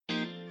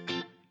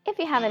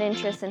you have an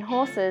interest in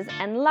horses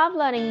and love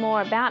learning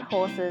more about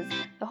horses,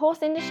 the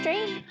horse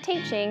industry,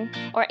 teaching,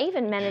 or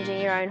even managing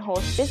your own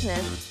horse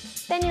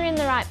business, then you're in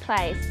the right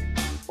place.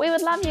 We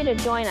would love you to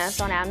join us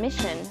on our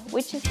mission,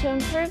 which is to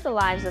improve the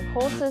lives of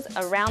horses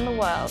around the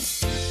world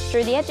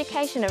through the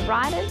education of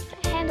riders,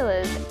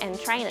 handlers, and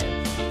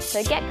trainers.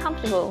 So get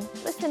comfortable,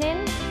 listen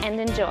in, and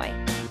enjoy.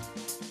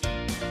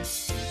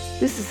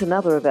 This is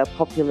another of our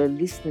popular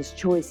Listener's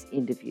Choice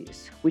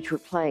interviews, which we're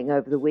playing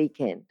over the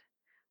weekend.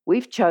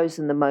 We've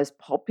chosen the most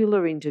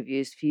popular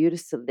interviews for you to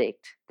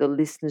select the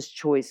Listener's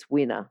Choice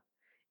winner.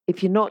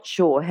 If you're not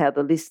sure how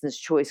the Listener's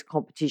Choice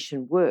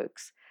competition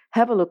works,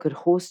 have a look at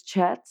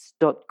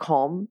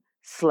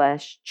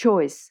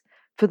horsechats.com/choice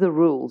for the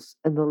rules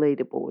and the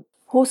leaderboard.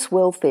 Horse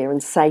welfare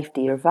and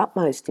safety are of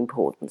utmost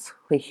importance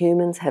where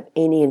humans have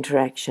any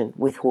interaction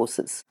with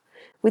horses.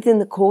 Within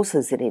the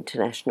courses at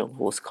International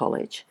Horse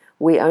College,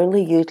 we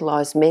only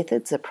utilise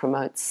methods that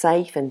promote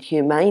safe and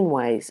humane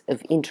ways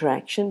of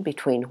interaction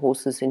between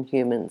horses and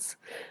humans.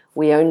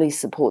 We only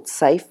support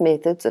safe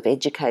methods of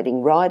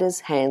educating riders,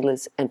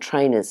 handlers and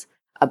trainers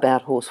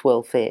about horse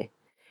welfare.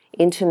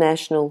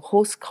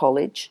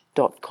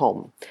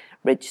 internationalhorsecollege.com,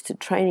 registered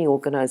training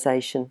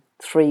organisation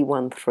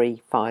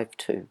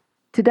 31352.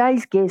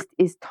 Today's guest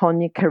is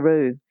Tonya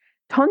Carew.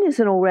 Tonya's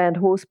an all-round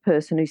horse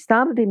person who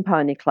started in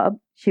Pony Club.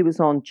 She was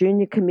on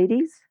junior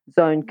committees,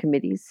 zone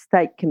committees,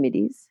 state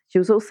committees. She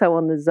was also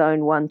on the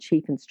Zone 1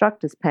 Chief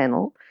Instructors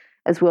panel,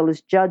 as well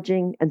as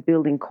judging and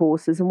building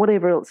courses and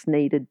whatever else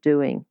needed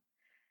doing.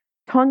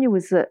 Tonya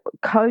was a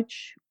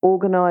coach,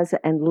 organiser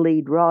and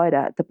lead rider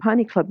at the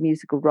Pony Club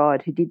Musical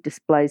Ride who did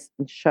displays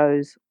and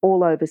shows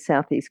all over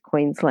southeast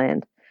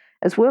Queensland.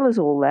 As well as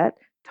all that,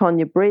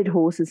 Tonya bred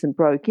horses and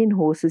broke in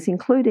horses,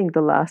 including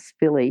the last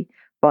filly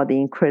by the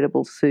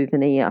incredible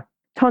Souvenir.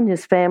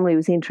 Tonya's family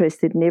was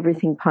interested in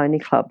everything Pony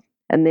Club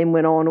and then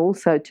went on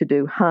also to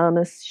do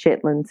harness,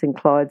 Shetlands and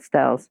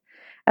Clydesdales.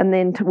 And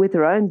then with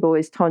her own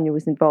boys, Tonya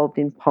was involved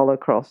in polo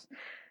cross.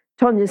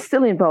 Tonya's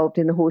still involved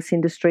in the horse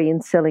industry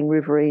and selling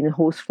Riverina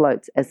horse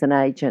floats as an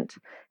agent.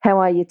 How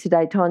are you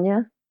today,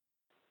 Tonya?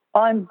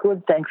 I'm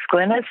good, thanks,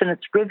 Glenys, and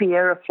it's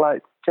Riviera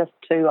floats, just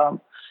so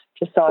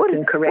I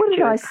can correct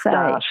you at the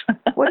start.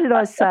 What did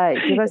I say?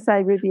 Did I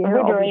say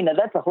Riviera? Riverina,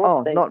 that's a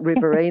horse thing. Not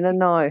Riverina,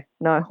 no,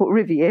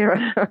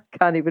 Riviera. I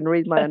can't even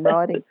read my own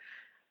writing.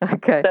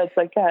 Okay. That's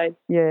okay.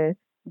 Yeah.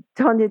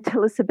 Tonya,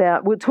 tell us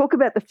we'll talk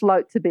about the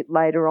floats a bit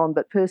later on,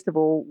 but first of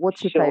all,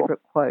 what's your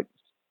favourite quote?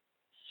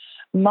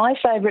 My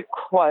favourite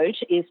quote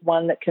is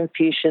one of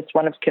Confucius's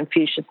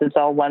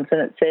old ones,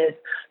 and it says,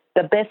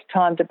 "The best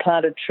time to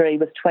plant a tree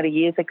was 20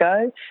 years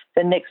ago.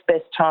 The next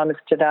best time is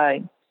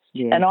today."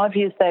 Yeah. And I've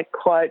used that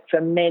quote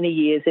for many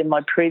years in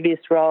my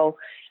previous role,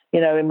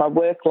 in my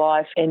work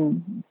life,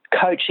 in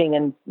coaching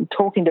and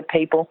talking to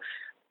people.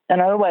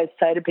 And I always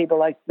say to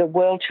people, the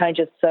world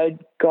changes so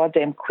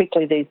goddamn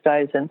quickly these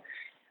days, and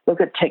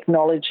look at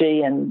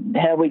technology and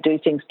how we do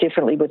things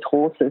differently with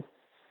horses.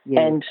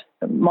 Yeah. And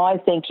my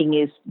thinking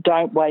is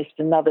don't waste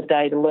another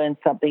day to learn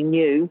something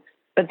new,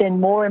 but then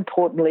more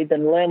importantly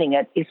than learning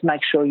it is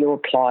make sure you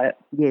apply it.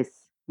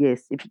 Yes.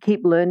 If you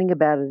keep learning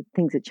about it,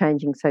 things are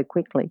changing so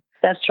quickly.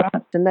 That's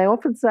right. And they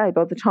often say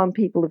by the time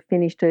people have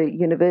finished a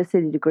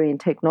university degree in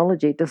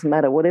technology, it doesn't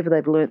matter. Whatever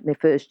they've learnt in their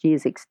first year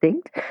is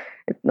extinct.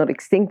 It's not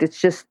extinct.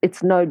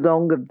 It's no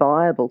longer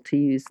viable to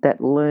use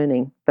that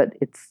learning, but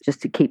it's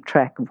just to keep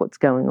track of what's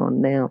going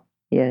on now.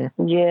 Yeah.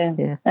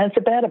 And it's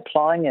about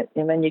applying it.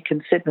 You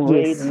can sit and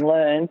read and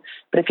learn,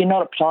 but if you're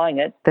not applying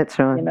it, that's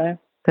right.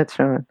 That's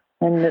right.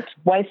 And it's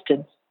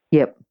wasted.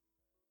 Yep.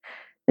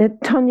 Now,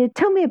 Tonya,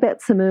 tell me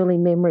about some early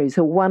memories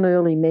or one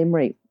early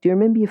memory. Do you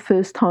remember your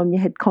first time you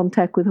had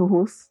contact with a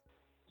horse?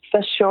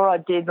 For sure I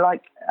did. My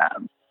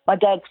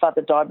dad's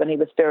father died when he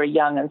was very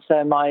young, and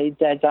so my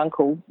dad's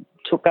uncle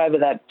took over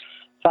that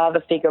father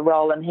figure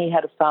role, and he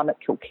had a farm at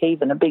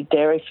Kilkeevan, a big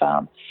dairy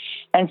farm.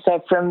 And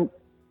so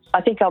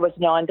I think I was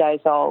 9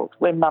 days old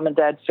when Mum and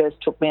Dad first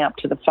took me up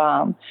to the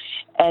farm,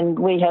 and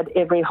we had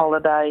every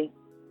holiday,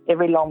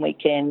 every long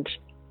weekend.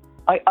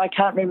 I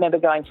can't remember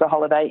going for a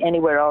holiday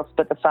anywhere else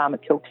but the farm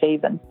at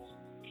Kilkeevan.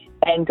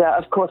 And,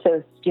 of course, there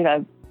was,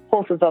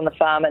 horses on the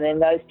farm, and in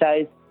those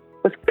days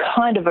was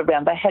kind of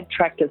around. They had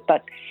tractors,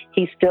 but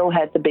he still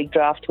had the big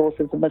draft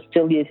horses and was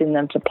still using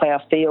them to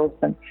plough fields.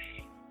 And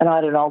I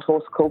had an old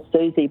horse called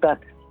Susie, but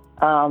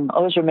I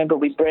always remember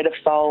we bred a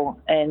foal,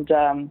 and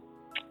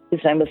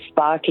his name was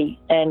Sparky.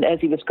 And as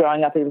he was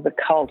growing up, he was a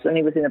colt, and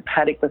he was in a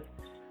paddock with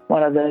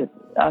one of the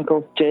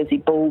uncle's Jersey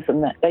bulls,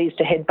 and they used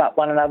to headbutt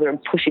one another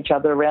and push each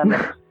other around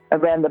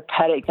the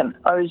paddock. And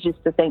I always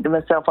used to think to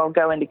myself, I'll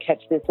go in to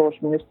catch this horse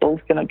and this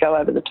bull's going to go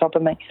over the top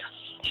of me.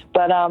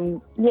 But,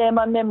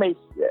 my memories,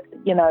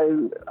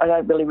 I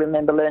don't really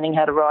remember learning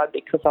how to ride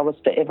because I was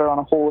forever on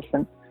a horse.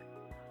 And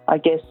I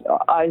guess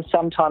I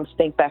sometimes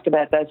think back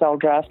about those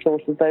old draft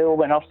horses. They all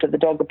went off to the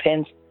dogger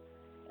pens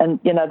and,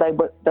 they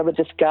were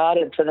just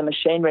guarded for the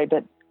machinery.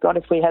 But, God,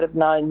 if we had have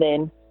known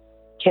then,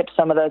 kept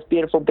some of those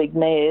beautiful big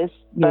mares.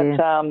 But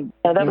that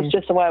was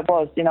just the way it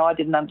was. I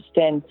didn't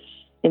understand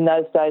in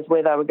those days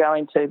where they were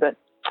going to. But,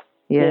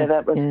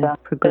 that was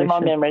they're my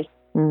memories.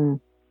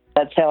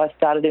 That's how I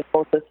started in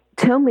horses.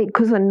 Tell me,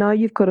 because I know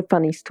you've got a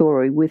funny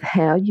story with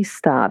how you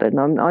started.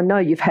 I know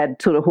you've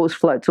had sort of horse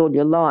floats all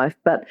your life,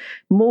 but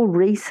more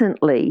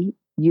recently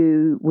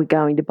you were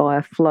going to buy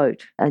a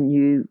float and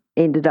you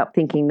ended up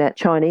thinking that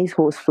Chinese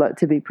horse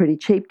floats would be pretty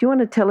cheap. Do you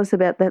want to tell us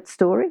about that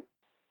story?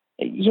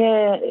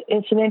 Yeah,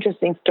 it's an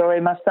interesting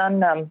story. My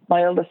son,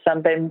 my eldest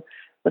son, Ben,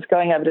 was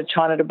going over to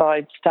China to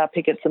buy star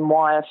pickets and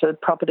wire for the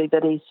property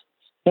that he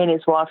and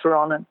his wife are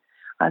on. And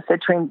I said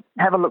to him,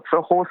 have a look for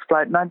a horse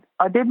float. And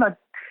I did my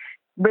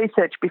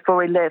research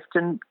before he left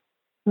and,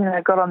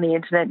 got on the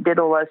internet and did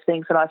all those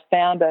things. And I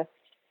found a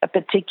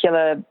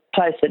particular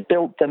place that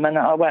built them. And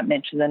I won't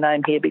mention the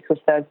name here because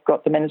they've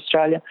got them in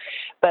Australia.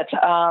 But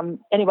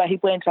anyway, he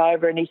went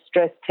over and he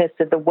stress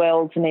tested the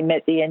welds and he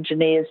met the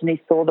engineers and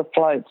he saw the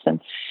floats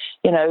and,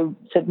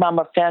 said, Mum,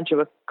 I found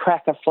you a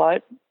cracker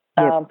float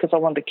because I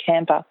wanted a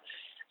camper.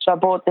 So I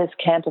bought this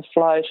camper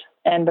float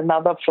and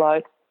another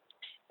float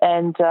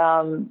and,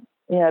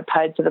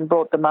 paid for them,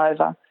 brought them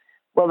over.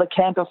 Well, the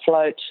camper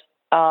float,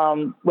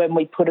 when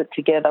we put it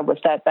together, was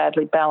that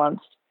badly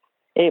balanced.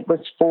 It was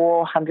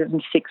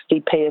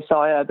 460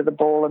 psi over the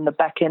ball, and the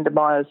back end of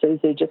my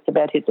Isuzu just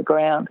about hit the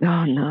ground.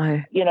 Oh,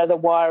 no. The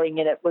wiring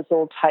in it was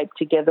all taped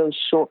together with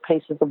short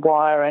pieces of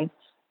wire. And,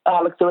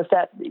 look, there was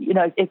that,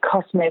 it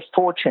cost me a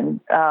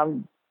fortune,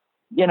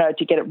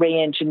 to get it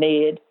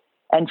re-engineered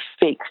and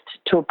fixed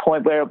to a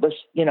point where it was,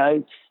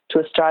 to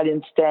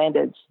Australian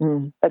standards.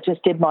 It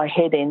just did my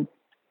head in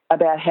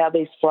about how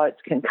these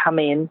floats can come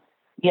in.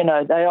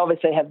 They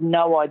obviously have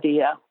no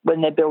idea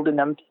when they're building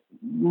them,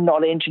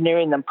 not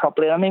engineering them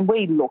properly. I mean,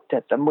 we looked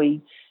at them.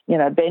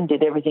 Ben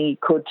did everything he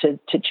could to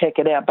check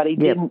it out, but he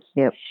didn't.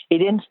 He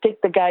didn't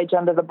stick the gauge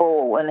under the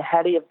ball. And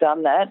had he have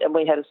done that, and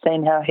we had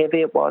seen how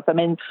heavy it was. I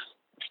mean,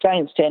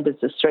 Australian standards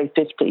is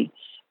 350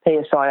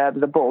 psi over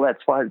the ball.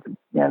 That's why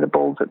the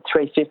ball's at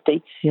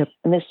 350.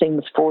 And this thing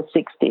was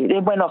 460.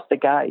 It went off the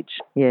gauge.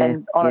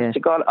 And honest to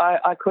God,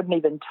 I couldn't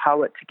even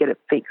tow it to get it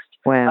fixed.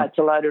 Wow. I had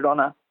to load it on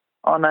a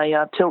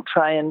tilt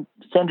tray and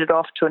send it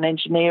off to an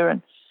engineer,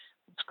 and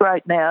it's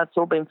great now. It's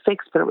all been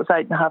fixed, but it was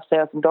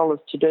 $8,500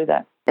 to do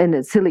that. And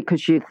it's silly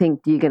because you think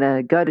you're going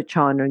to go to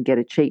China and get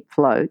a cheap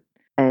float,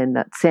 and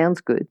that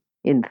sounds good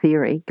in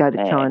theory. Go to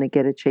China,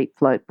 get a cheap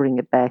float, bring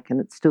it back, and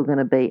it's still going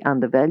to be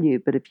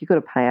undervalued. But if you've got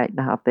to pay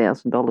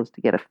 $8,500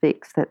 to get a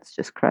fix, that's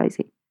just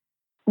crazy.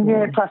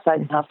 Yeah, plus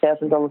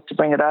 $8,500 to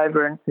bring it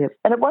over. And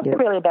it wasn't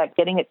really about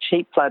getting a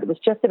cheap float. It was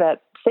just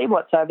about see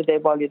what's over there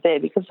while you're there,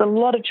 because there's a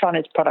lot of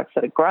Chinese products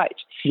that are great.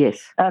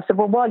 Yes. And I said,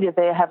 well, while you're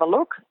there, have a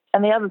look.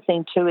 And the other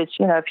thing too is,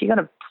 if you're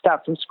going to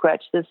start from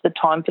scratch, there's the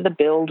time for the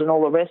build and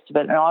all the rest of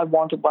it. And I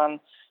wanted one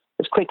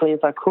as quickly as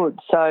I could.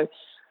 So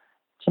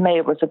to me,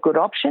 it was a good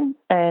option,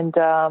 and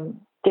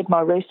did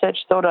my research,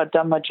 thought I'd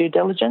done my due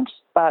diligence,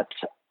 but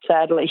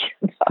sadly,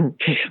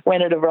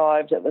 when it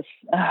arrived, it was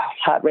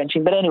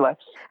heart-wrenching. But anyway.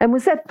 And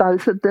was that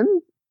both of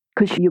them?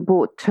 Because you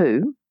bought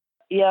two?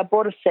 Yeah, I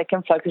bought a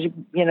second float because,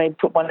 you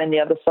put one in the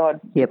other side,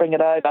 bring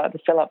it over to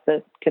fill up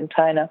the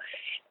container.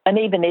 And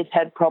even it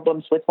had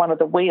problems with one of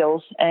the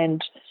wheels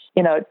and,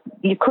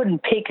 you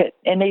couldn't pick it.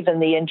 And even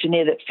the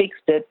engineer that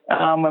fixed it,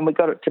 when we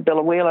got it to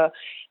Billawheeler,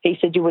 he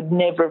said you would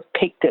never have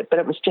picked it, but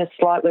it was just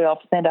slightly off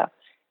centre.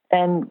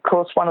 And, of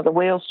course, one of the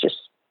wheels just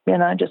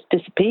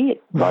disappeared,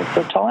 like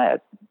the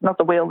tyre, not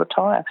the wheel, the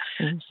tyre.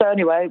 So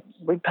anyway,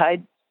 we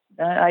paid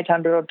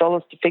 $800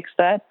 to fix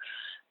that,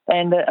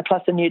 and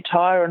plus a new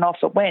tyre, and off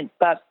it went.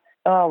 But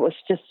it was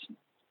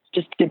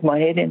just did my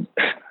head in.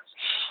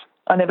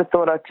 I never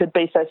thought I could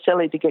be so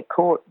silly to get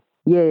caught.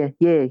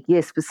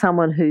 Yes, for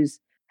someone who's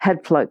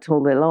had floats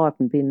all their life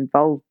and been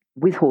involved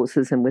with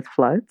horses and with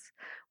floats.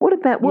 What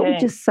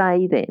would you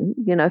say then,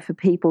 for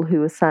people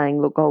who are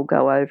saying, look, I'll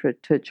go over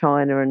to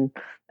China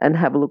and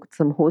have a look at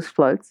some horse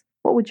floats?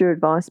 What would your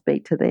advice be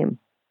to them?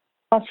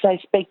 I'd say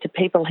speak to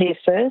people here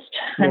first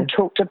and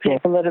talk to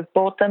people that have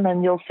bought them,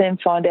 and you'll soon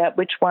find out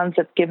which ones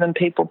have given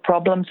people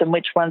problems and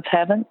which ones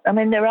haven't. I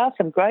mean, there are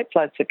some great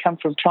floats that come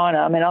from China.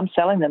 I mean, I'm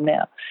selling them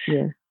now.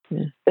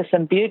 There's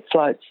some beaut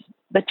floats.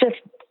 But just,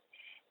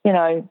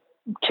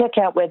 check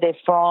out where they're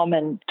from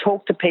and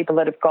talk to people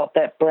that have got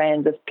that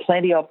brand. There's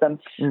plenty of them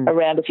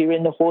around. If you're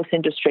in the horse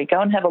industry, go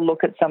and have a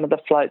look at some of the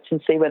floats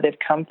and see where they've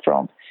come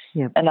from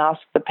and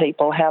ask the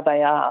people how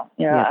they are.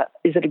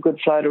 Is it a good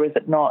float or is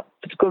it not?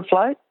 If it's a good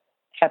float,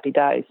 happy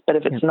days. But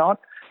if it's not,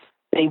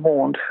 be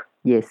warned.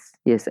 Yes.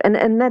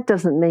 And that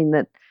doesn't mean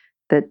that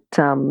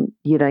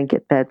you don't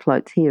get bad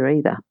floats here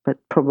either, but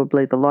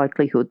probably the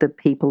likelihood that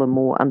people are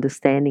more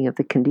understanding of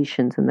the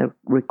conditions and the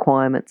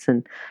requirements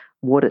and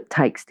what it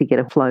takes to get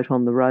a float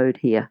on the road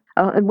here.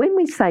 And when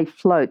we say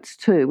floats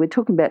too, we're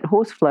talking about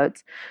horse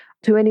floats.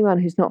 To anyone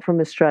who's not from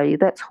Australia,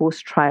 that's horse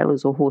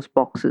trailers or horse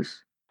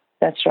boxes.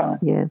 That's right.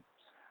 Yeah.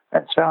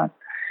 That's right.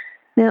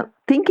 Now,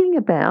 thinking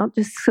about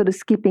just sort of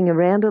skipping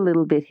around a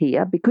little bit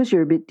here, because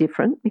you're a bit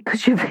different,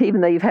 because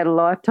even though you've had a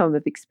lifetime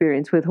of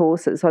experience with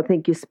horses, I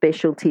think your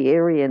specialty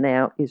area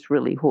now is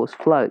really horse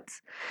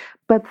floats.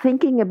 But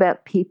thinking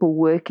about people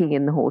working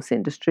in the horse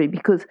industry,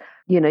 because,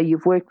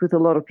 you've worked with a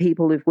lot of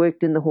people who've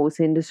worked in the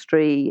horse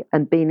industry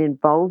and been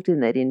involved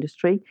in that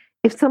industry.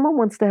 If someone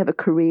wants to have a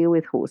career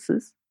with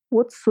horses,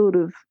 what sort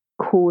of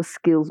core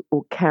skills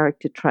or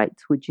character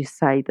traits would you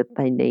say that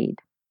they need?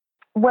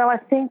 Well, I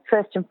think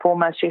first and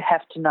foremost, you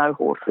have to know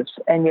horses,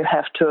 and you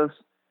have to have,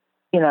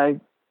 you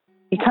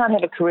can't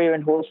have a career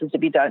in horses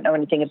if you don't know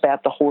anything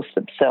about the horse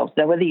themselves.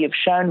 Now, whether you've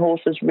shown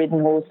horses, ridden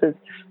horses,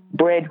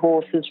 bred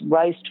horses,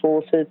 raced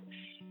horses,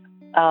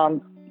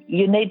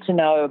 you need to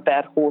know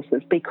about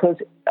horses, because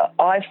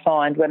I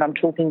find when I'm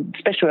talking,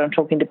 especially when I'm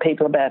talking to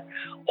people about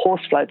horse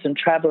floats and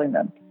travelling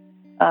them,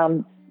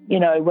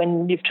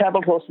 when you've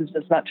travelled horses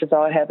as much as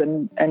I have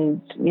and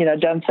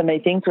done so many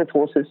things with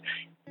horses,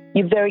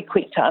 you're very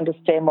quick to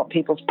understand what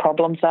people's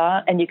problems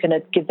are, and you can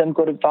give them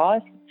good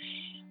advice.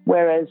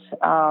 Whereas,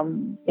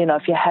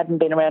 if you hadn't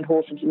been around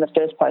horses in the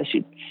first place,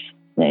 you'd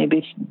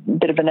be a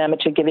bit of an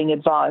amateur giving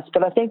advice.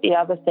 But I think the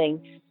other thing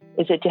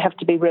is that you have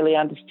to be really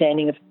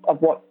understanding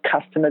of what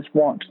customers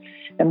want.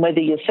 And whether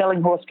you're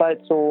selling horse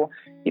floats or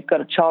you've got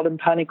a child in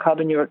pony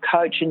club and you're a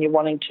coach and you're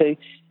wanting to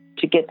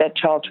get that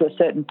child to a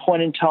certain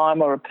point in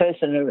time, or a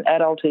person or an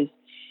adult who's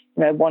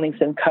wanting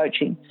some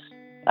coaching,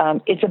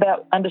 it's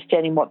about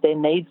understanding what their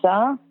needs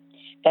are.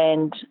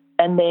 And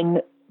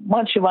then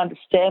once you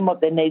understand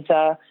what their needs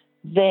are,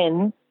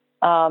 then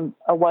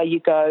away you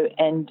go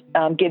and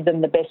give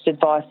them the best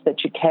advice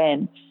that you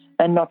can,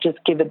 and not just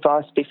give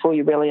advice before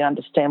you really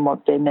understand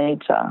what their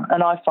needs are.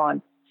 And I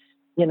find,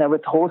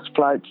 with horse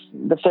floats,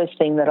 the first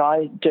thing that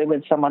I do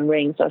when someone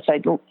rings, I say,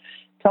 look,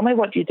 tell me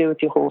what you do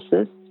with your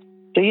horses.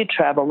 Do you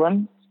travel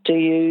them? Do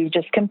you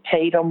just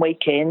compete on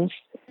weekends?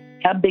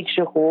 How big's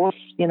your horse?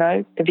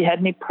 Have you had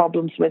any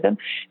problems with them?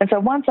 And so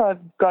once I've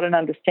got an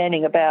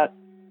understanding about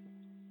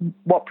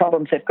what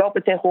problems they've got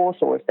with their horse,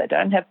 or if they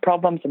don't have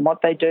problems and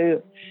what they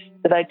do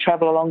they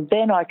travel along,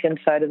 then I can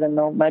say to them,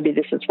 well, maybe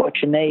this is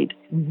what you need.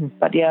 Mm-hmm.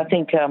 But yeah, I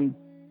think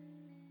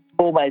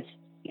always,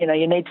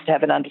 you need to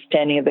have an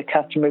understanding of the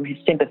customer, be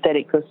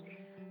sympathetic, because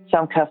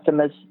some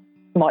customers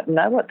might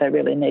know what they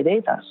really need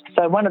either.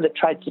 So one of the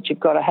traits that you've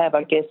got to have,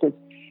 I guess, is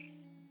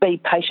be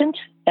patient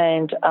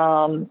and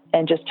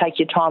just take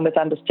your time with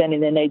understanding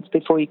their needs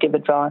before you give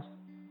advice.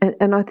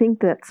 And I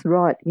think that's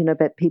right,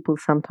 but people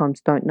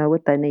sometimes don't know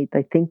what they need.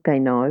 They think they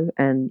know,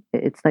 and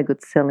it's no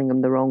good selling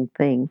them the wrong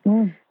thing.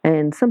 Mm.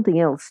 And something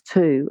else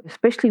too,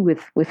 especially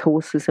with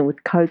horses and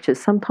with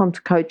coaches, sometimes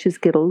coaches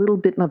get a little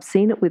bit, and I've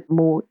seen it with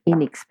more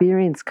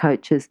inexperienced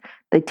coaches,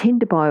 they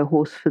tend to buy a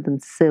horse for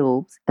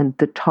themselves and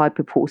the type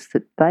of horse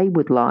that they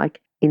would like,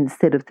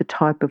 instead of the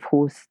type of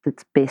horse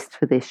that's best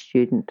for their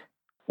student.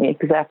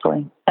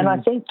 Exactly. And I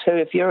think too,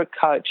 if you're a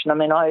coach,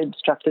 and I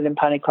instructed in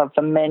Pony Club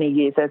for many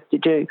years, as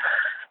did you,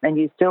 and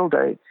you still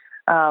do,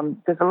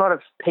 there's a lot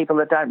of people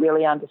that don't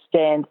really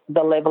understand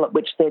the level at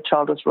which their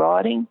child is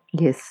riding.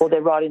 Yes. Or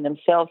they're riding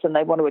themselves and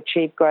they want to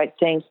achieve great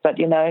things, but,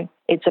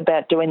 it's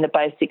about doing the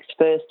basics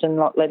first and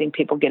not letting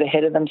people get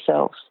ahead of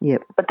themselves.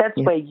 Yep. But that's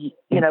where,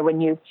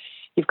 when you've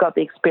got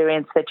the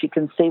experience that you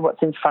can see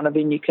what's in front of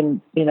you and you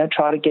can,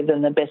 try to give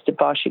them the best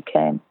advice you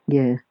can.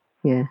 Yeah,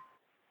 yeah.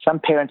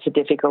 Some parents are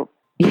difficult.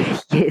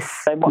 Yes.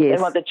 They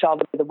want the child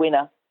to be the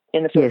winner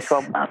in the first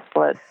 12 months,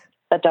 but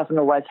that doesn't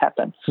always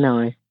happen.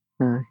 No.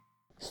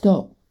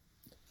 Stop.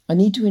 I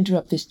need to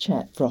interrupt this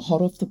chat for a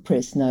hot off the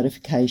press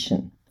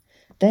notification.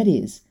 That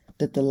is,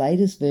 that the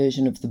latest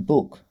version of the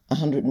book,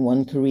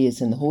 101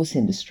 Careers in the Horse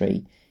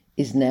Industry,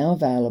 is now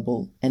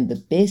available, and the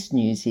best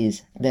news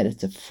is that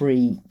it's a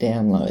free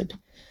download.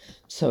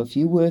 So if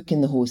you work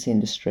in the horse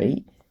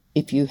industry,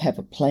 if you have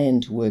a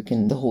plan to work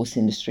in the horse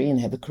industry and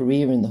have a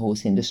career in the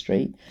horse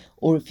industry,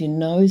 or if you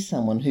know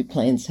someone who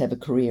plans to have a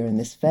career in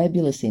this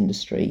fabulous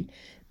industry,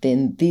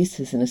 then this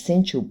is an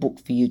essential book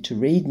for you to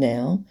read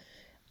now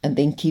and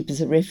then keep as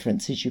a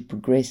reference as you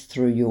progress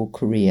through your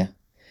career.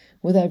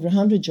 With over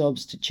 100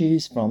 jobs to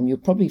choose from, you'll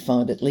probably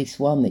find at least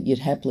one that you'd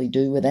happily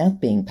do without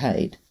being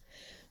paid.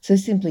 So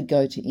simply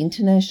go to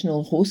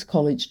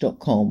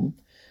internationalhorsecollege.com,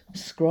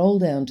 scroll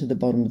down to the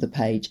bottom of the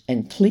page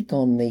and click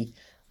on the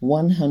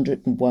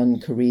 101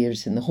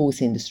 Careers in the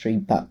Horse Industry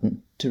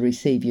button to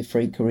receive your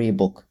free career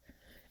book.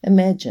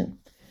 Imagine,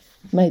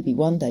 maybe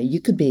one day you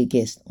could be a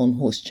guest on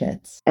Horse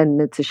Chats. And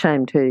it's a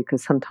shame too,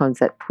 because sometimes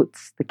that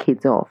puts the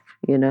kids off.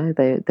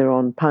 They're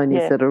on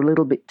ponies that are a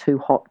little bit too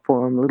hot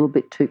for them, a little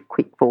bit too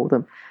quick for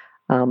them.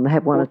 They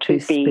have one or two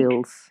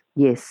spills.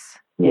 Yes.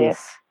 Yep.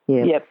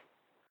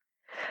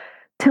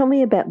 Tell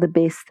me about the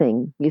best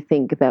thing you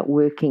think about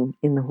working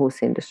in the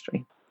horse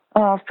industry.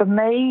 For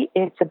me,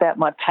 it's about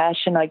my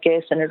passion, I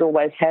guess, and it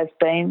always has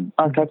been.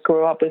 I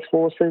grew up with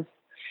horses.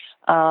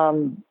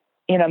 My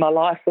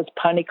life was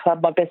Pony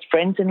Club. My best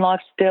friends in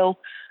life still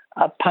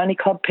are Pony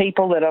Club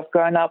people that I've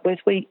grown up with.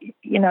 We,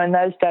 in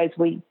those days,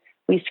 we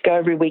used to go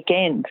every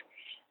weekend.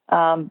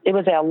 It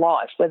was our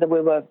life, whether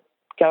we were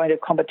going to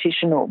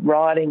competition or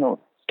riding or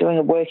doing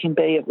a working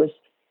bee.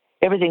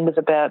 Everything was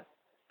about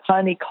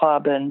Pony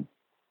Club, and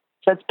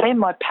so it's been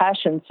my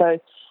passion. So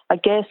I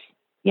guess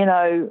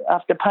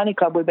after Pony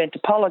Club, we went to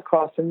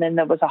Polocross, and then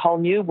there was a whole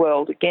new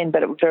world again,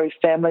 but it was very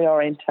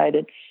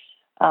family-orientated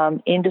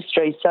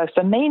industry. So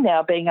for me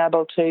now, being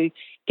able to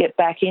get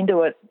back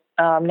into it,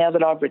 now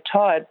that I've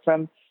retired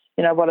from,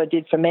 what I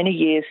did for many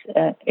years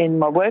in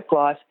my work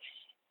life,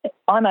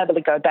 I'm able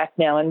to go back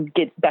now and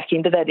get back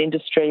into that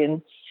industry.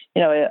 And,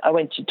 I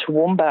went to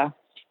Toowoomba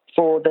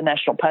for the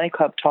National Pony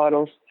Club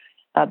titles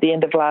at the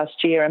end of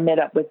last year and met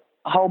up with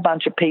a whole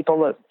bunch of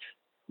people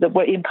that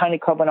were in Pony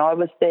Club when I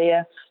was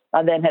there.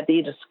 I then had the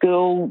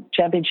inter-school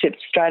championships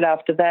straight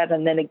after that,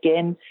 and then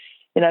again,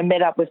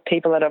 met up with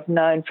people that I've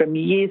known from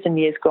years and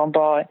years gone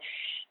by.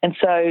 And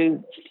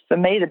so for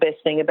me, the best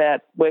thing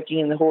about working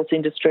in the horse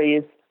industry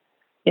is,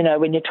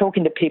 when you're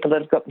talking to people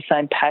that have got the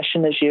same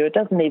passion as you, it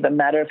doesn't even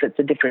matter if it's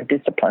a different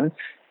discipline.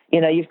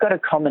 You've got a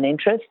common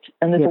interest,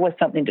 and there's always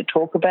something to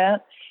talk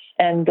about.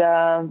 And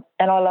I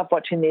love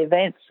watching the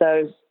events.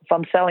 So if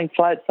I'm selling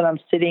floats and I'm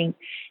sitting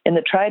in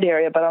the trade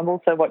area, but I'm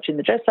also watching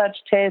the dressage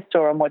test,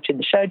 or I'm watching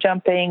the show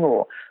jumping,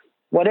 or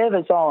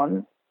whatever's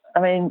on,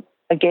 I mean,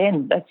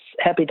 again, that's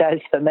happy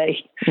days for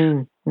me.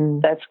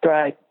 That's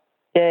great.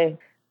 Yeah.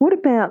 What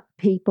about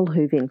people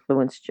who've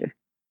influenced you?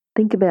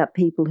 Think about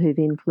people who've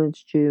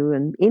influenced you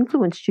and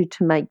influenced you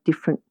to make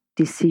different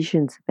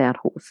decisions about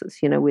horses,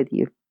 whether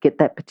you get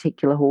that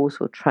particular horse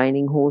or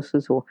training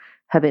horses or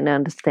having an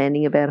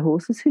understanding about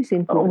horses. Who's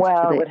influenced you there?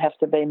 Well, it would have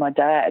to be my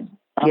dad.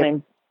 I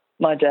mean,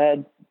 my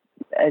dad,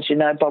 as you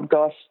know, Bob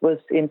Goss, was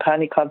in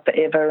Pony Club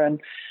forever, and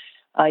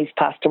he's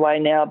passed away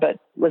now, but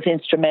was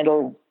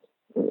instrumental,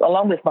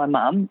 along with my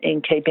mum,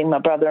 in keeping my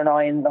brother and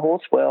I in the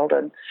horse world.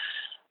 And,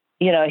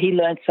 he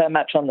learned so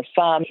much on the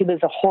farm. He was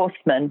a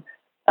horseman.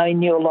 I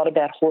knew a lot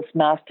about horse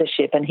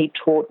mastership, and he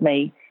taught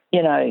me,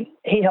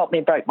 he helped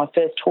me break my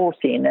first horse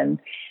in, and,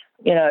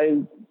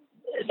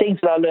 things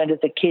that I learned as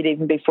a kid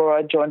even before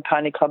I joined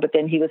Pony Club, but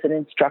then he was an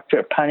instructor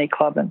at Pony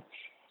Club. And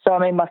so, I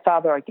mean, my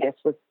father, I guess,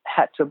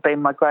 had to have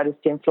been my greatest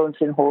influence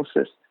in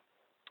horses,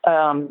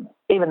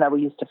 even though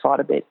we used to fight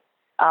a bit.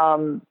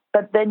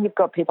 But then you've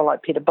got people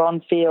like Peter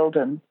Bonfield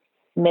and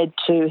Ned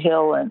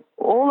Toohill and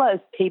all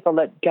those people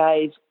that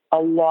gave a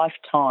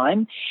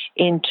lifetime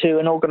into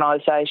an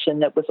organisation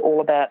that was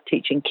all about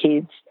teaching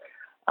kids.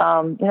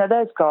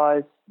 Those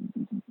guys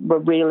were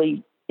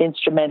really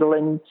instrumental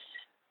in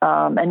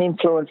and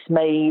influenced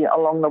me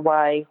along the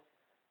way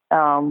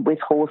with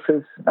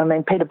horses. I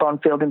mean, Peter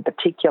Bonfield in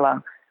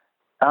particular.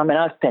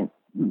 I spent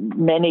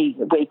many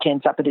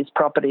weekends up at his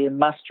property and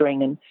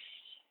mustering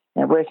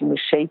and working with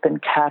sheep and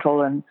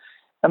cattle. And,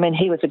 I mean,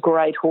 he was a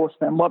great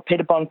horseman. What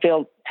Peter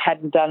Bonfield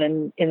hadn't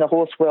done in the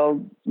horse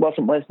world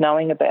wasn't worth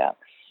knowing about.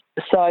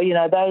 So,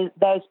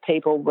 those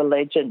people were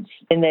legends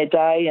in their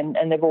day,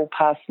 and they've all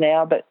passed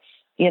now. But,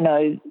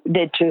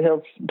 Ned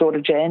Toohill's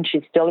daughter Jan,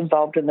 she's still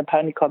involved in the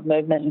Pony Club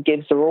movement and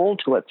gives her all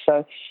to it.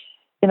 So,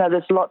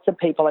 there's lots of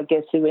people, I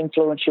guess, who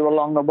influence you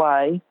along the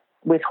way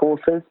with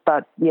horses.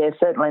 But, yeah,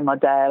 certainly my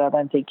dad, I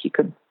don't think you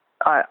could,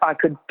 I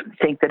could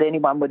think that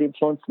anyone would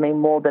influence me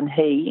more than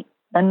he,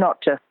 and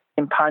not just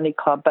in Pony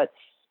Club, but,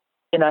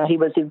 he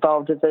was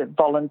involved as a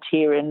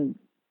volunteer in,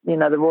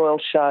 the Royal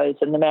shows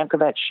and the Mount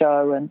Gravatt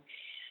show and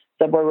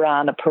the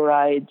Warana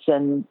parades,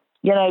 and,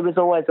 he was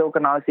always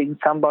organising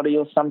somebody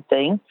or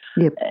something,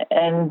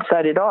 and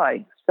so did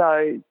I.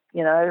 So,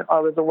 I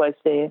was always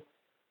there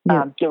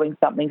doing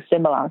something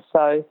similar.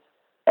 So,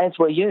 as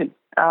were you.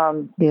 I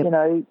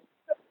know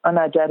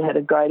Dad had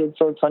a great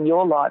influence on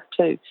your life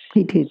too.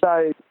 He did.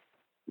 So,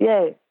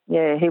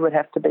 he would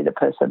have to be the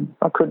person.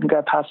 I couldn't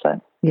go past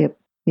that. Yep.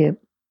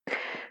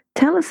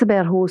 Tell us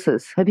about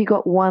horses. Have you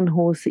got one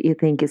horse that you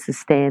think is a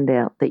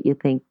standout, that you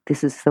think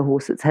this is the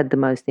horse that's had the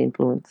most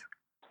influence?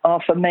 Oh,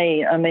 for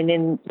me, I mean,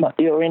 in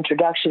your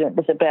introduction, it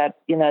was about,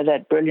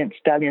 that brilliant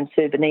stallion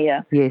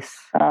Souvenir. Yes.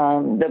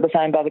 That was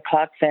owned by the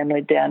Clark family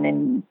down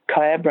in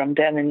Carew,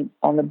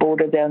 on the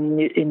border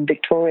down in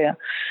Victoria.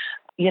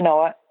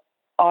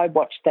 I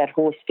watched that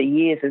horse for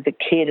years as a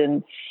kid,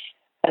 and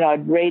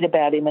I'd read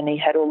about him, and he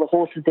had all the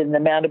horses in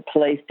the mounted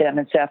police down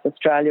in South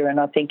Australia,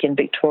 and I think in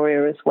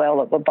Victoria as well,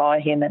 that were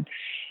by him. And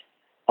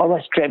I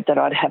always dreamt that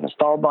I'd have a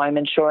foal by him,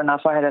 and sure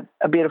enough, I had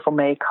a beautiful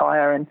mare,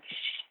 Kaya, and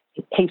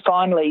he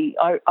finally,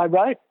 I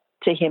wrote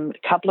to him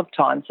a couple of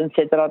times and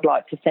said that I'd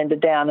like to send her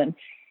down. And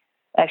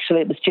actually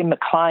it was Jim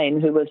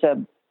McLean, who was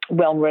a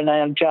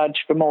well-renowned judge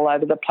from all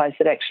over the place,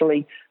 that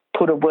actually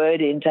put a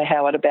word into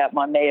Howard about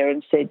my mare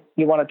and said,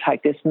 you want to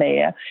take this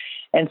mare.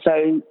 And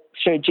so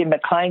through Jim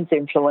McLean's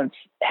influence,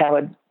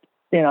 Howard,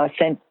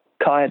 sent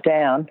Kaya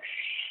down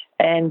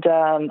and,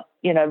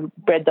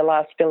 bred the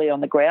last filly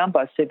on the ground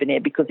by Souvenir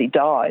because he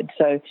died.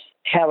 So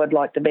Howard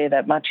liked the mare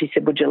that much. He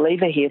said, would you leave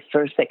her here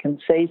for a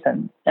second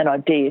season? And I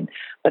did.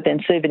 But then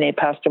Souvenir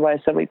passed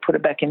away, so we put her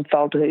back in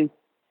foal to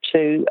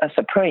a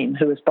Supreme,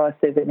 who was by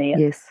Souvenir.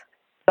 Yes.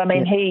 I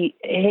mean, he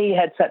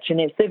had such an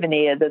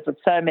Souvenir. There's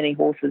so many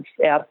horses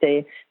out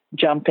there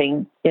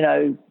jumping,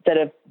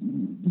 that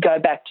go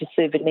back to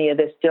Souvenir.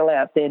 They're still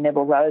out there.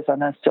 Neville Rose, I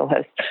know, still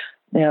has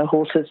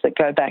horses that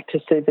go back to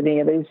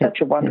Souvenir. He's such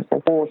a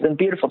wonderful horse and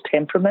beautiful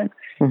temperament.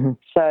 Mm-hmm.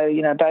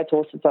 So, both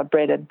horses I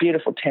bred had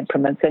beautiful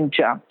temperaments and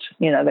jumped.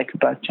 They could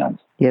both jump.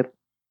 Yep.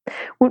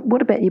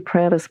 What about your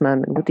proudest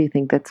moment? What do you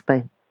think that's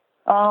been?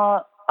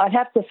 I'd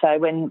have to say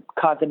when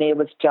Souvenir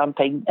was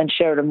jumping and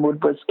Sheridan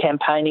Wood was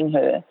campaigning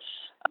her,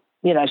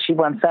 she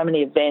won so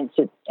many events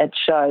at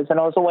shows, and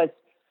I was always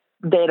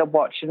there to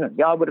watch, and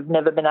I would have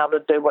never been able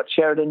to do what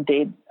Sheridan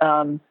did.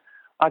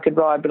 I could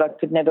ride, but I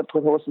could never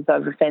put horses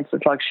over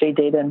fences like she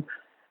did, and,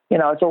 I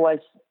was always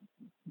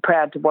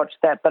proud to watch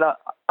that. But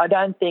I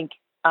don't think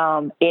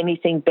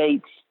anything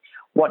beats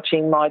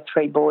watching my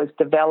three boys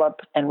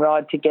develop and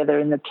ride together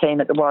in the team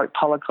at the Warwick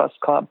Polocrosse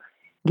Club.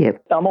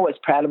 Yep. I'm always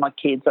proud of my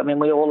kids. I mean,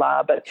 we all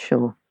are, but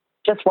sure.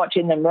 Just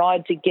watching them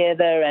ride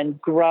together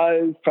and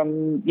grow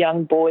from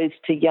young boys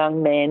to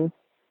young men,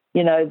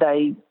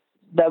 they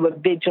were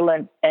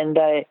vigilant and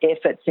their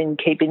efforts in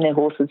keeping their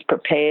horses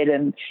prepared,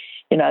 and,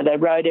 they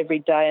rode every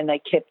day and they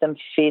kept them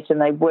fit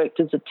and they worked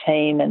as a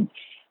team. And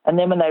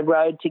then when they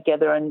rode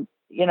together and,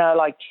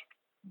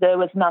 there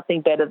was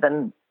nothing better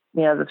than,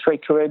 the three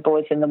Carew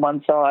boys in the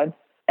one side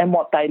and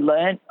what they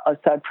learnt. I was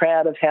so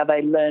proud of how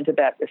they learnt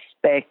about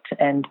respect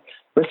and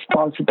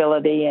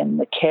responsibility and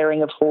the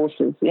caring of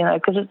horses,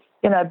 because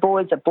it's,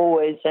 boys are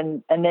boys,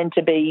 and then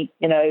to be,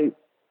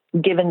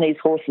 given these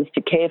horses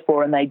to care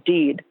for, and they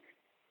did,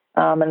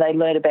 and they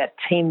learned about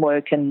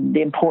teamwork and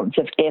the importance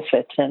of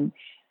effort. And,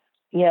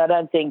 I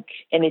don't think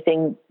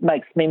anything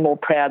makes me more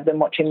proud than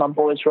watching my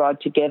boys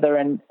ride together,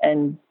 and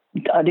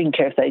I didn't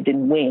care if they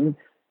didn't win,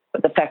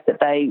 but the fact that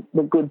they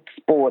were good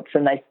sports,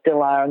 and they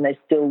still are, and they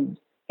still,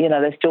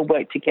 they still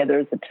work together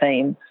as a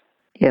team.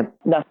 Yep.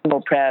 Nothing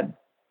more proud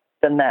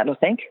than that, I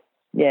think.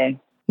 Yeah.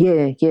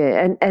 Yeah.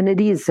 And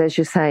it is, as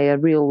you say, a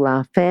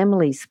real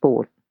family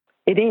sport.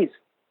 It is.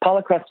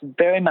 Polocrosse is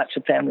very much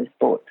a family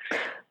sport.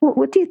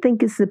 What do you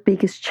think is the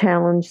biggest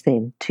challenge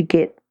then to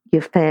get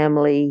your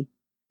family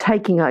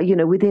taking,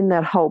 within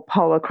that whole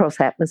Polocrosse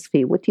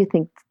atmosphere? What do you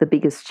think the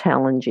biggest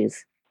challenge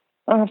is?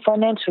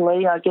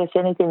 Financially, I guess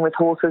anything with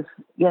horses,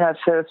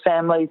 for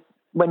families,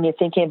 when you're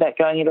thinking about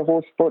going into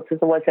horse sports,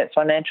 there's always that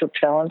financial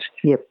challenge.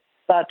 Yep.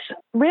 But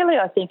really,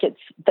 I think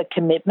it's the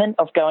commitment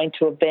of going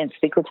to events,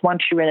 because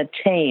once you're in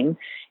a team,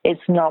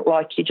 it's not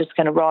like you're just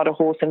going to ride a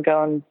horse and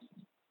go and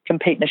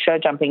compete in a show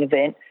jumping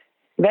event.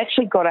 You've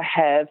actually got to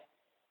have,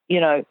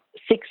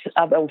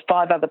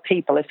 5 other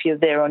people if you're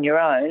there on your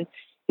own.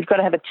 You've got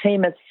to have a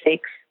team of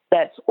 6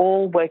 that's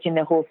all working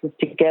their horses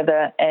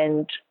together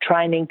and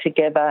training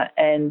together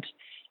and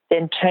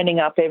then turning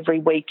up every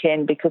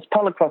weekend, because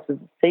Polocrosse is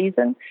a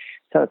season.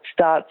 So it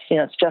starts,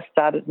 it's just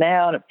started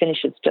now and it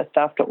finishes just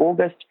after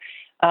August.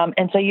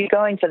 And so you're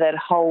going for that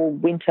whole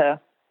winter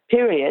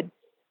period.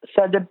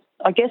 So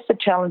I guess the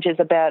challenge is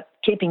about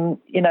keeping,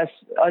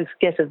 I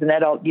guess as an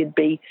adult you'd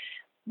be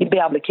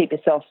able to keep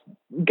yourself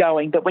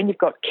going. But when you've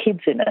got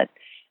kids in it,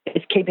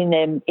 it's keeping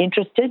them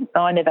interested.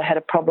 I never had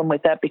a problem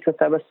with that because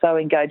they were so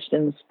engaged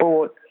in the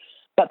sport.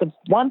 But the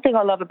one thing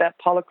I love about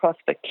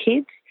Polocrosse for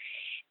kids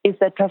is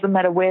that it doesn't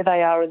matter where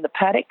they are in the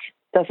paddock,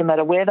 doesn't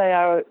matter where they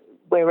are,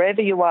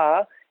 wherever you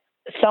are,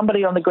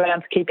 somebody on the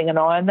ground's keeping an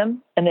eye on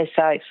them and they're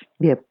safe.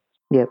 Yep.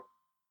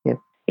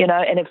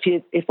 And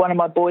if one of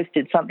my boys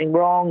did something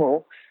wrong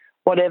or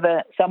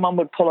whatever, someone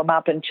would pull them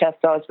up and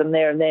chastise them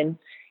there and then.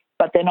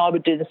 But then I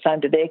would do the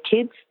same to their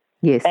kids.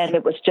 Yes. And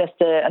it was just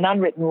an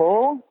unwritten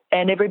law,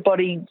 and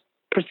everybody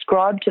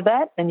prescribed to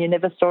that, and you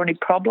never saw any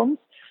problems.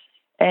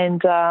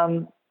 And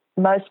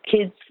most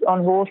kids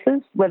on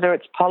horses, whether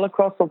it's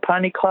Polocrosse or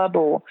Pony Club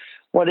or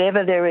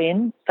whatever they're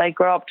in, they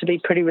grow up to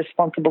be pretty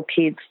responsible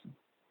kids.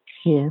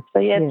 Yeah. So,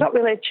 it's not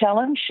really a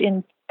challenge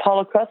in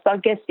Polocrosse. I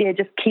guess,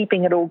 just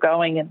keeping it all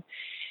going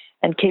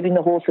and keeping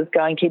the horses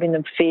going, keeping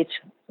them fit,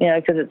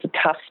 because it's a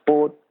tough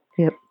sport.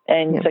 Yep.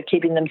 And so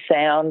keeping them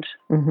sound.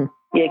 Mm-hmm.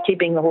 Yeah,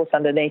 keeping the horse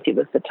underneath it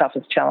was the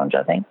toughest challenge,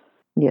 I think.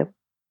 Yep.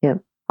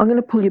 I'm going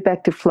to pull you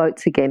back to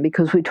floats again,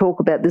 because we talk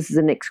about, this is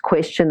the next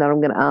question that I'm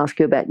going to ask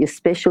you about your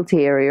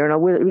specialty area, and I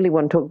really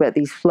want to talk about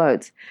these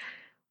floats.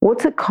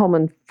 What's a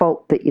common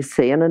fault that you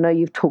see? And I know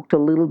you've talked a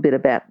little bit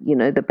about,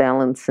 the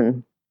balance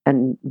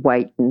and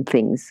weight and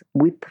things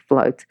with the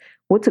floats.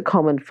 What's a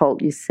common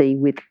fault you see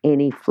with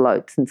any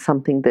floats, and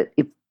something that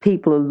if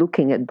people are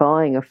looking at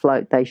buying a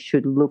float, they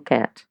should look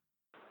at?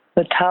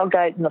 The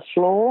tailgate and the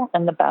floor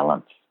and the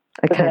balance,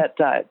 without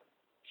doubt.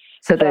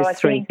 So those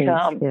three things,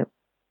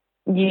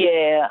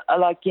 Yeah,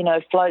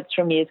 floats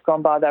from years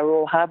gone by, they were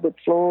all hardwood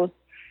floors,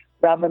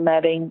 rubber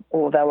matting,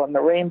 or they were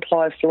marine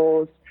ply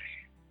floors.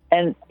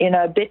 And,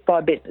 bit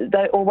by bit,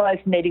 they're always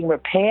needing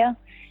repair.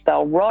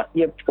 They'll rot,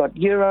 you've got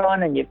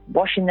urine and you're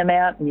washing them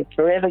out and you're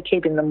forever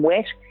keeping them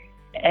wet.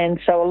 And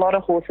so a lot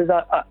of horses,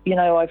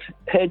 I've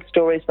heard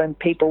stories when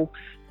people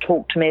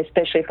talk to me,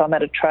 especially if I'm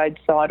at a trade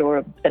site or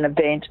an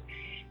event,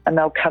 and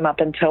they'll come up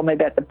and tell me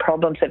about the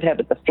problems they've had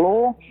with the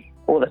floor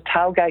or the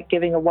tailgate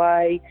giving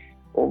away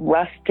or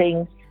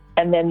rusting,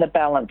 and then the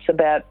balance,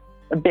 about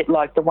a bit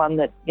like the one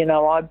that,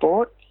 I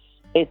bought.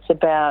 It's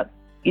about,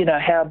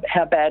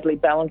 how badly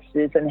balanced it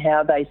is and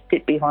how they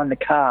sit behind the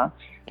car.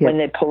 when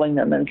they're pulling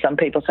them. And some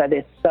people say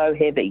they're so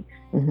heavy,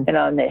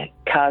 and their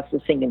cars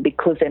are sinking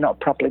because they're not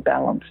properly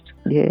balanced.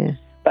 Yeah.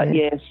 But,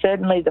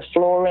 certainly the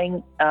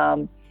flooring,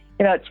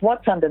 it's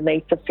what's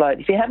underneath the float.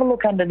 If you have a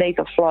look underneath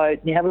a float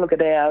and you have a look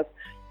at ours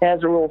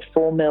are all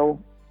 4mm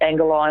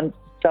angle line,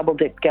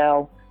 double-dip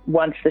gal.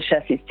 Once the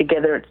chassis is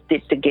together, it's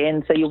dipped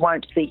again, so you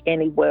won't see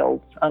any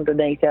welds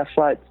underneath our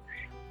floats.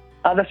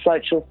 Other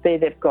floats you'll see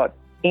they've got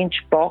inch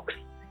box.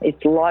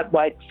 It's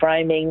lightweight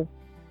framing.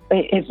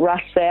 It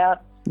rusts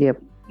out.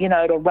 Yep.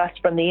 It'll rust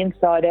from the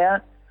inside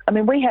out. I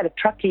mean, we had a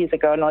truck years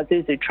ago, an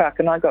Isuzu truck,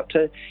 and I got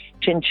to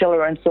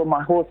Chinchilla and saw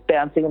my horse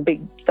bouncing, a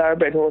big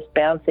thoroughbred horse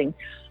bouncing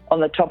on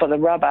the top of the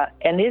rubber,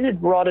 and it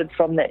had rotted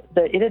from it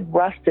had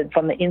rusted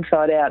from the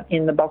inside out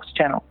in the box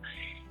channel,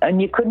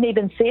 and you couldn't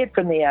even see it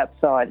from the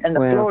outside, and the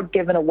floor had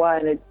given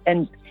away,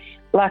 and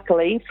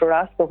luckily for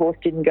us, the horse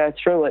didn't go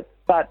through it,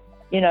 but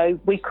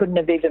we couldn't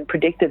have even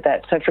predicted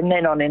that. So from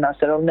then on in, I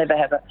said, I'll never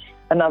have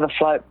another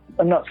float.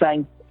 I'm not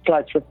saying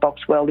floats with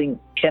box welding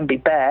can be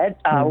bad,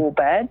 are all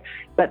bad,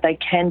 but they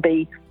can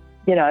be,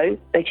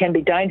 they can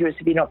be dangerous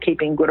if you're not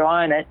keeping a good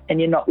eye on it and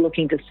you're not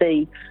looking to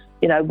see,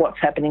 what's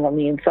happening on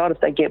the inside.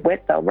 If they get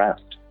wet, they'll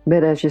rust.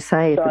 But as you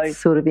say, if it's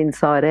sort of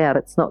inside out,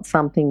 it's not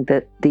something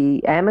that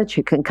the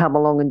amateur can come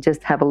along and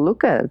just have a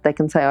look at. They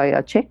can say, oh,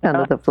 I checked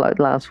under the float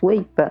last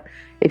week, but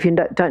if you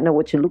don't know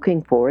what you're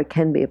looking for, it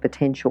can be a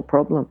potential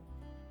problem.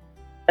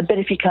 But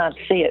if you can't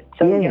see it,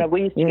 so,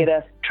 we used to get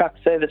our truck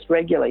serviced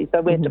regularly,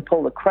 so we had to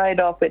pull the crate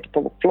off, we had to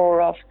pull the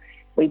floor off,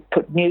 we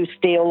put new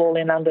steel all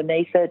in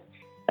underneath it,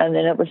 and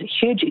then it was a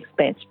huge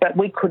expense, but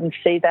we couldn't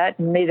see that,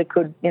 and neither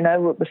could, it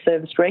was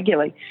serviced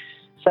regularly.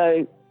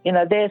 So,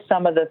 there's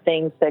some of the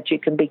things that you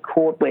can be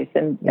caught with,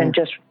 and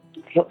just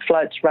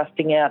floats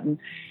rusting out and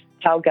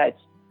tailgates,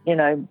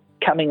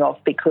 coming off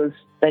because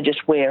they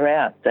just wear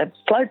out. The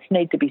floats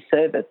need to be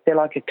serviced. They're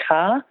like a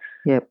car.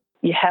 Yep.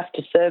 You have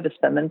to service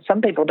them, and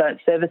some people don't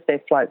service their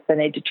floats. They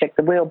need to check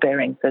the wheel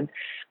bearings and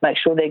make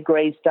sure they're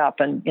greased up,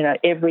 and,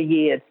 every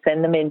year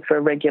send them in for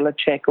a regular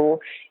check, or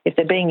if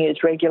they're being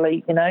used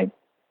regularly,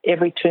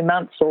 every 2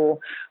 months or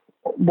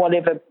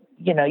whatever,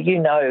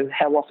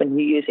 how often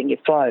you're using your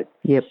float.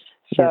 Yep.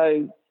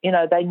 So,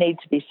 they need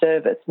to be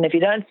serviced, and if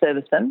you don't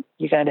service them,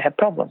 you're going to have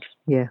problems.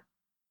 Yeah,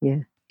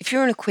 yeah. If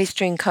you're an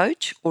equestrian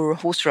coach or a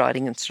horse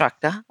riding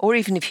instructor, or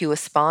even if you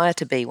aspire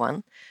to be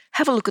one,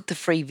 have a look at the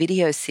free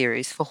video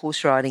series for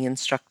horse riding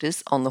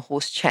instructors on the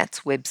Horse Chats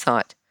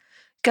website.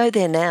 Go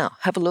there now,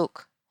 have a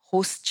look,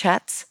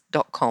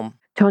 horsechats.com.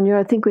 Tonya,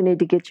 I think we need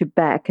to get you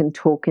back and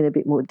talk in a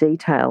bit more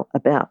detail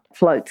about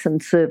floats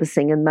and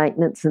servicing and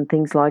maintenance and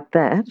things like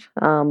that.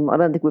 I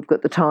don't think we've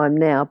got the time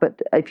now,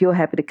 but if you're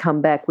happy to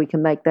come back, we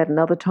can make that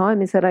another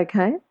time. Is that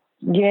okay?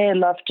 Yeah,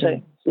 love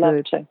to.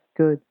 Love to.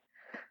 Good.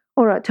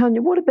 All right,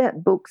 Tonya, what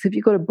about books? Have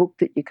you got a book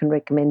that you can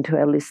recommend to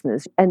our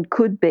listeners? And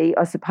could be,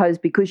 I suppose,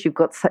 because you've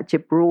got such a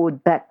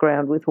broad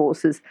background with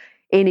horses,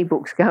 any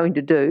book's going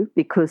to do,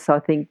 because I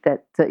think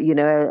that,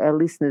 our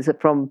listeners are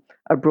from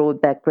a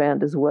broad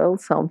background as well,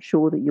 so I'm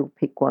sure that you'll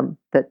pick one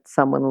that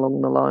someone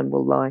along the line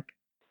will like.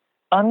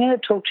 I'm going to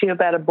talk to you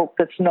about a book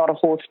that's not a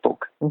horse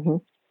book. Mm-hmm.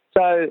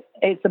 So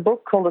it's a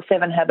book called The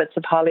 7 Habits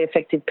of Highly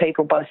Effective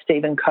People by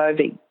Stephen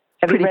Covey.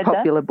 Have you read that? Pretty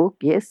popular book,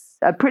 yes.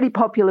 A pretty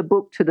popular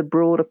book to the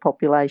broader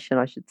population,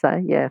 I should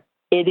say, yeah.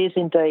 It is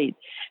indeed.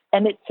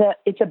 And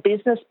it's a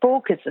business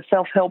book, it's a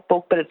self-help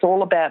book, but it's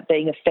all about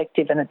being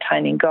effective and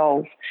attaining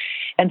goals.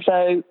 And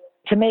so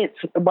to me,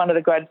 it's one of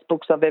the greatest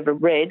books I've ever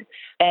read.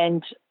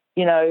 And,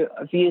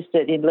 I've used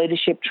it in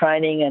leadership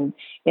training and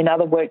in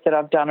other work that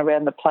I've done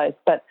around the place.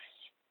 But,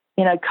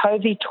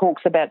 Covey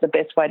talks about the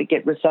best way to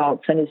get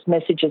results, and his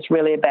message is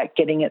really about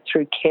getting it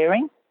through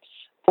caring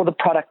for the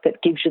product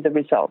that gives you the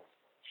results.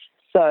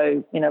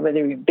 So, whether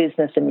you're in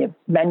business and you're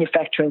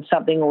manufacturing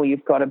something, or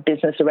you've got a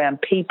business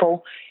around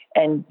people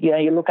and,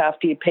 you look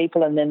after your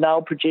people and then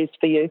they'll produce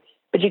for you,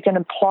 but you can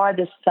apply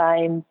the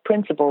same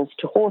principles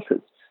to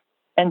horses.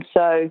 And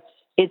so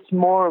it's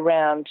more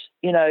around,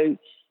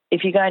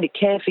 if you're going to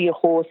care for your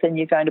horse and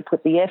you're going to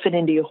put the effort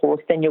into your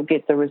horse, then you'll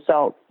get the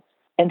results.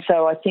 And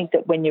so I think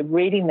that when you're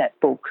reading that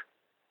book,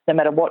 no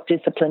matter what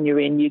discipline you're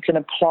in, you can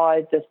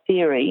apply the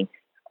theory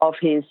of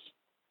his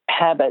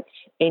habits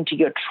into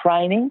your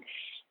training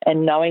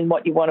and knowing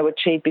what you want to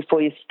achieve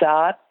before you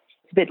start.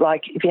 It's a bit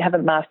like if you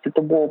haven't mastered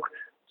the walk,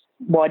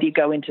 why do you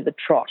go into the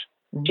trot?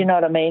 Do you know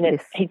what I mean?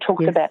 Yes. He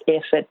talks about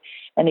effort,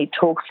 and he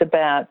talks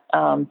about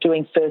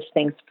doing first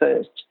things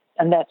first.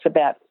 And that's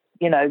about,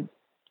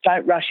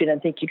 don't rush in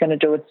and think you're going to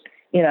do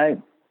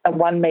a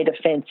 1 metre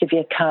fence if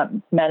you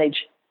can't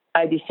manage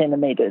 80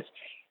 centimetres.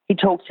 He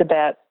talks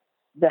about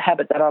the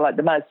habit that I like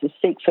the most is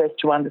seek first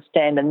to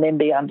understand and then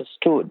be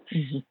understood.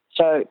 Mm-hmm.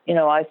 So,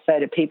 I say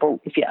to people,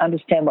 if you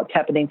understand what's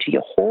happening to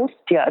your horse,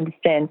 do you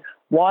understand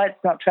why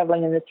it's not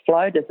travelling in this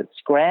flow? Is it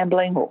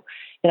scrambling, or,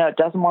 it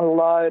doesn't want to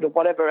load, or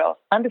whatever else?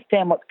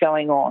 Understand what's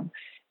going on,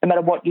 no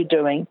matter what you're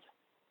doing.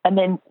 And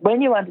then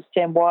when you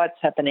understand why it's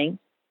happening,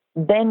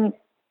 then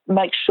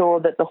make sure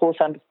that the horse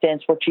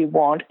understands what you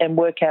want and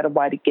work out a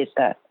way to get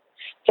that.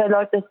 So,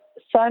 there's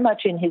so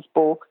much in his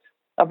book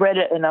I've read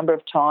it a number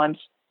of times.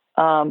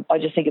 I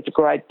just think it's a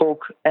great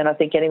book, and I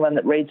think anyone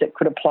that reads it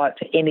could apply it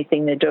to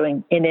anything they're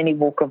doing in any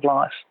walk of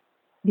life.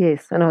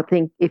 Yes, and I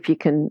think if you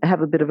can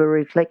have a bit of a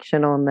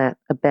reflection on that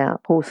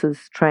about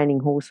horses, training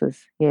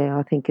horses,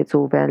 I think it's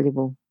all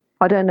valuable.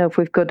 I don't know if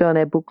we've got it on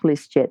our book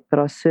list yet, but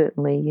I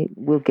certainly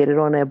will get it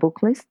on our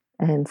book list.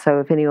 And so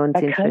if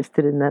anyone's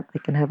interested in that, they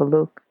can have a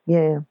look.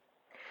 Yeah.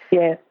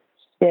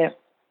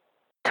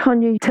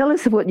 Tonya, tell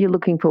us what you're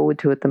looking forward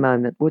to at the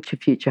moment. What your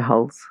future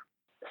holds?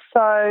 So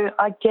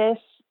I guess,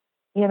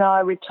 I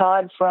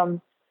retired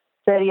from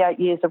 38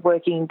 years of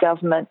working in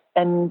government,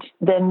 and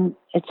then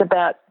it's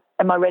about,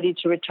 am I ready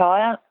to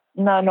retire?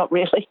 No, not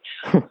really.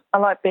 I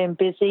like being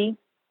busy.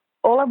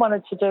 All I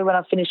wanted to do when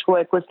I finished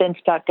work was then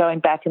start going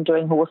back and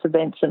doing horse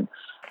events, and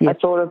I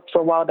thought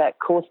for a while about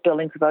course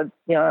building because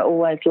I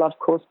always loved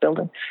course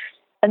building.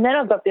 And then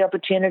I got the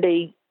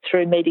opportunity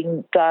through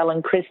meeting Dale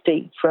and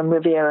Christy from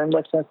Riviera in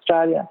Western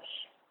Australia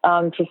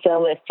to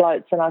sell their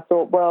floats, and I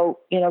thought, well,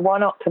 why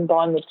not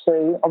combine the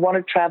two? I want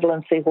to travel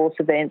and see horse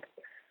events.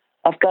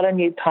 I've got a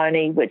new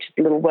pony, which is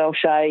a little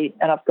Welshie,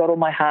 and I've got all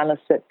my harness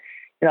that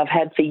I've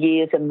had for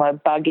years, and my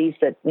buggies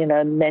that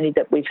many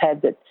that we've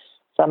had that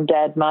some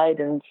Dad made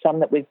and some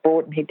that we've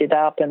bought and he did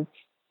up, and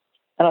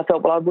I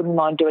thought, well, I wouldn't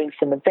mind doing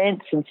some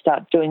events and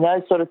start doing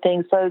those sort of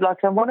things. So I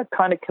want to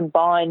kind of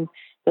combine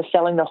the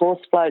selling the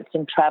horse floats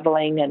and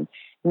travelling and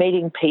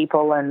meeting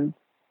people and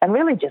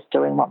really just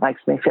doing what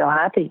makes me feel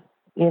happy.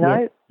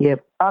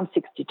 Yep. I'm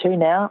 62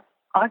 now.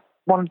 I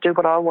want to do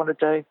what I want to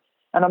do,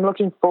 and I'm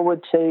looking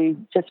forward to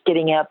just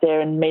getting out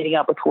there and meeting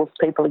up with horse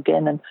people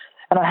again. And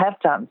I have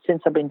done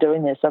since I've been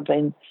doing this. I've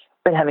been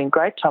having a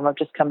great time. I've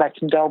just come back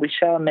from Dolby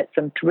Show and met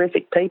some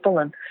terrific people,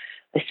 and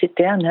they sit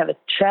down and have a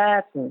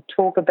chat and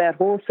talk about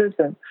horses,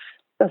 and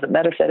it doesn't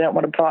matter if they don't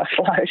want to buy a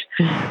float.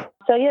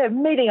 So,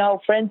 meeting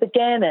old friends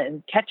again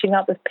and catching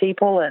up with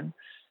people. And,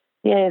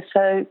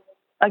 so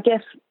I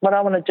guess what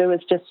I want to do is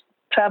just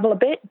travel a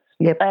bit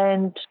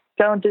and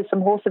go and do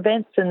some horse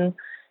events. And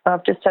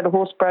I've just had a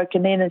horse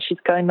broken in and she's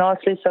going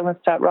nicely, so I'm going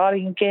to start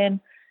riding again.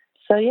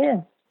 So,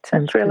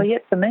 that's really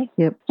it for me.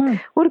 Yep.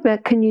 What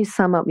about, can you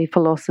sum up your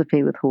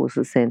philosophy with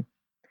horses then,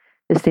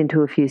 just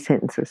into a few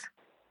sentences?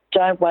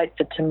 Don't wait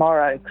for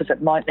tomorrow because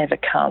it might never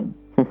come.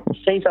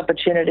 Seize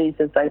opportunities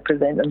as they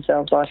present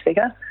themselves, I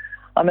figure.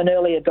 I'm an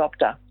early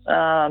adopter.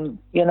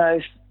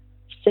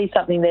 See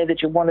something there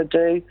that you want to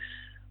do,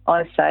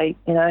 I say,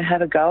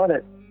 have a go at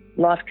it.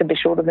 Life can be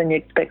shorter than you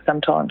expect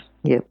sometimes.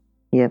 Yep.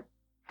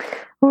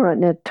 All right,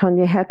 now,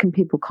 Tonya, how can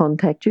people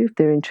contact you if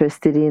they're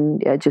interested in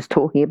just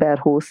talking about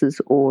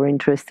horses or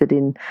interested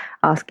in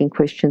asking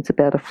questions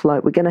about a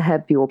float? We're going to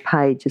have your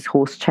page as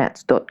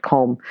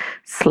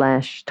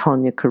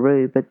horsechats.com/Tonya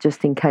Carew, but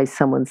just in case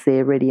someone's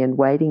there ready and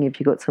waiting, have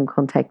you got some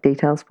contact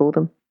details for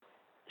them?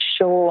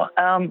 Sure.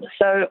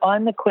 So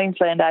I'm the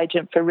Queensland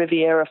agent for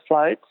Riviera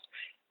Floats,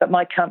 but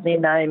my company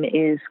name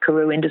is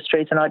Carew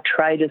Industries, and I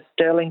trade as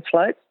Sterling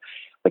Floats,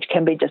 which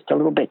can be just a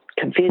little bit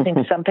confusing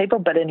to some people.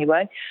 But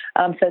anyway,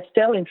 so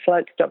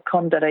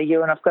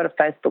sterlingfloats.com.au, and I've got a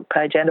Facebook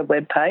page and a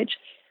web page.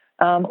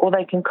 Or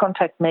they can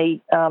contact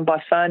me by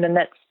phone, and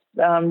that's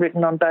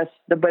written on both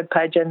the web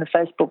page and the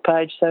Facebook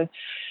page. So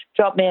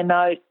drop me a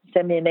note,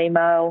 send me an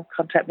email,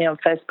 contact me on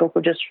Facebook,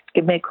 or just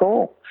give me a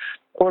call.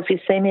 Or if you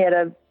see me at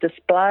a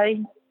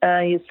display,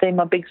 you see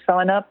my big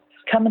sign up,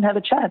 come and have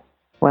a chat.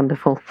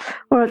 Wonderful.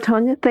 All right,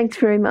 Tonya, thanks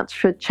very much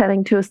for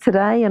chatting to us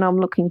today, and I'm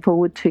looking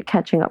forward to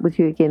catching up with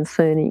you again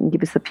soon, and you can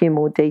give us a few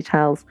more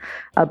details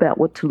about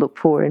what to look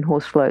for in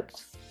horse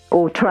floats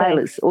or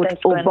trailers or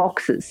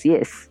boxes.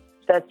 Yes.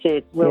 That's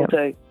it. Will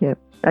do. Yep.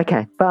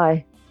 Okay,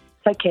 bye.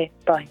 Take care.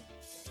 Bye.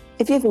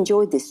 If you've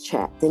enjoyed this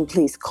chat, then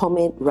please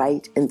comment,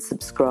 rate and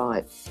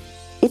subscribe.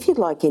 If you'd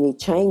like any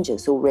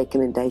changes or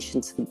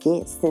recommendations for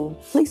guests, then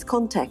please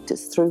contact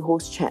us through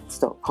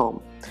horsechats.com.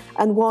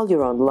 And while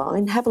you're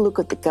online, have a look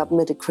at the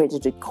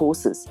government-accredited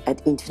courses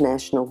at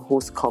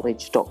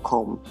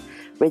internationalhorsecollege.com.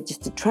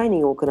 Registered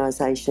Training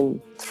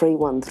Organisation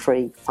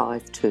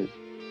 31352.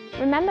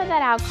 Remember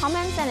that our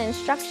comments and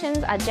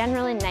instructions are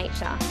general in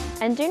nature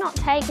and do not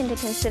take into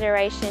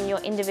consideration your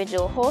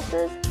individual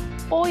horses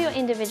or your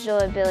individual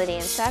ability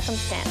and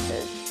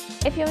circumstances.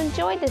 If you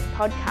enjoyed this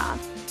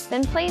podcast,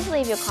 then please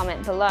leave your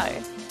comment below.